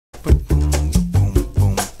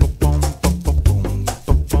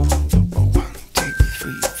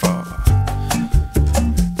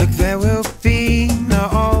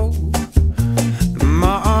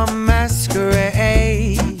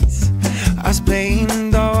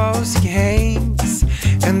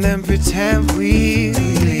Pretend we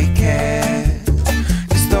really care,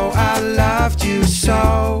 'cause though I loved you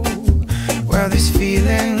so, well, this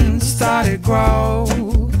feeling started grow.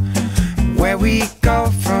 Where we go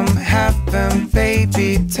from heaven,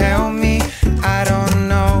 baby, tell me, I don't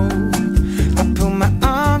know. I put my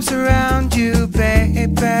arms around you, baby,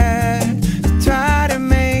 try to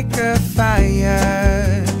make a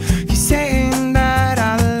fire. You're saying that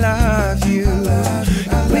I love you,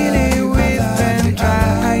 really we've been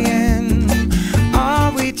trying.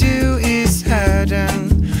 All we do is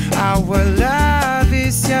hurting, our love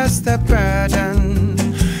is just a burden.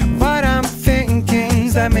 What I'm thinking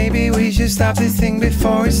is that maybe we should stop this thing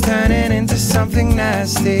before it's turning into something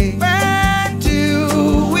nasty. Where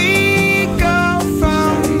do we go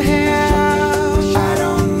from here? I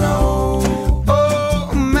don't know.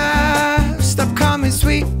 Oh my, stop calling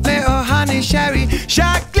sweet little honey sherry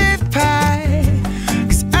chocolate pie,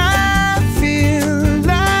 'cause I feel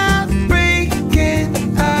like breaking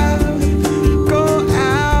up. Go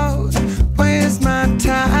out, where's my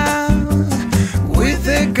time with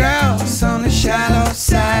the girls on the shallow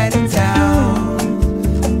side of town?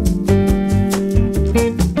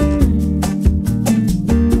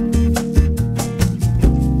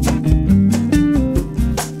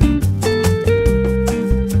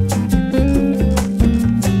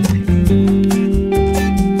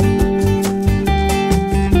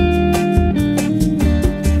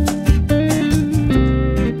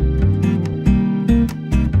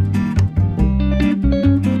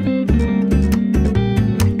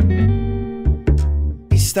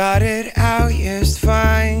 Started out just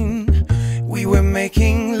fine, we were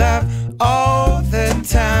making love all the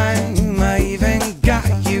time. I even got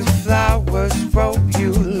you flowers, wrote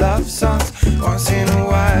you love songs once in a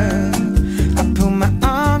while. I put my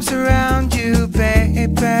arms around you, baby,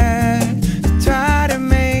 try to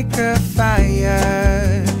make a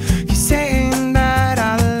fire. You're saying that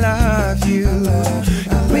I love you,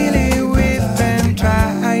 really we've been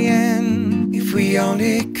trying. If we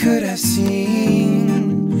only could have seen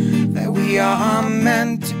that we are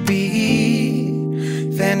meant to be,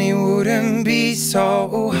 then it wouldn't be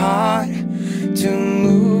so hard to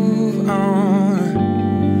move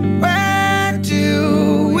on. Where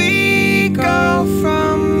do we go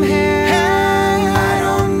from here? I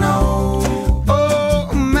don't know. Oh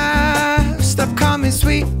my, stop calling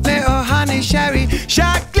sweet little honey sherry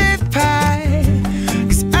chocolate pie,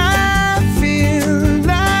 'cause I feel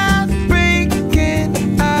like breaking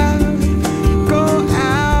up. Go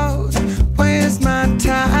out, where's my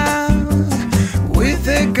time with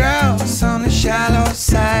the girls on the shallow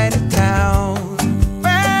side of town?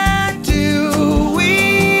 Where do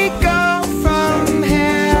we go from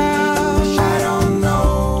here? I don't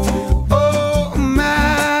know. Oh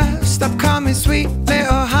my, stop calling sweet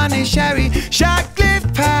little honey sherry chocolate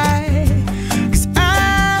pie, 'cause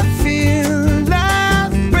I feel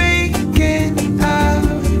like breaking up.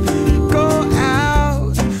 Go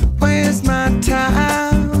out, where's my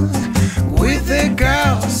time with the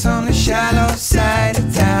girls on the shallow side of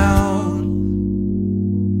town?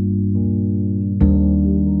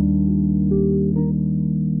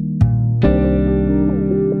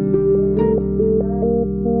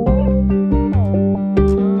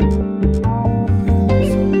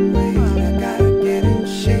 I gotta get in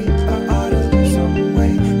shape, I ought to lose some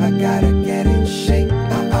weight. I gotta get in shape,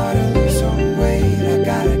 I ought to lose some weight. I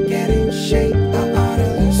gotta get in shape, I ought to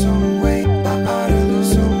lose some weight. I ought to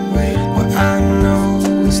lose some weight. Well, I know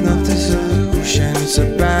it's not the solution, it's a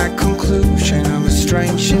bad conclusion of a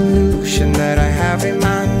strange illusion that I have in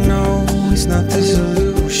my nose. It's not the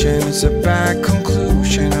solution, it's a bad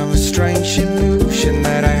conclusion of a strange illusion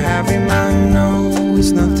that I have in my nose.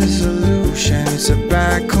 It's not the solution, it's a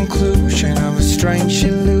bad conclusion of a strange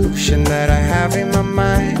illusion that I have in my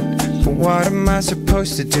mind. But what am I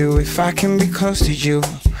supposed to do if I can be close to you?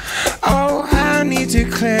 Oh, I need to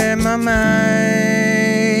clear my mind.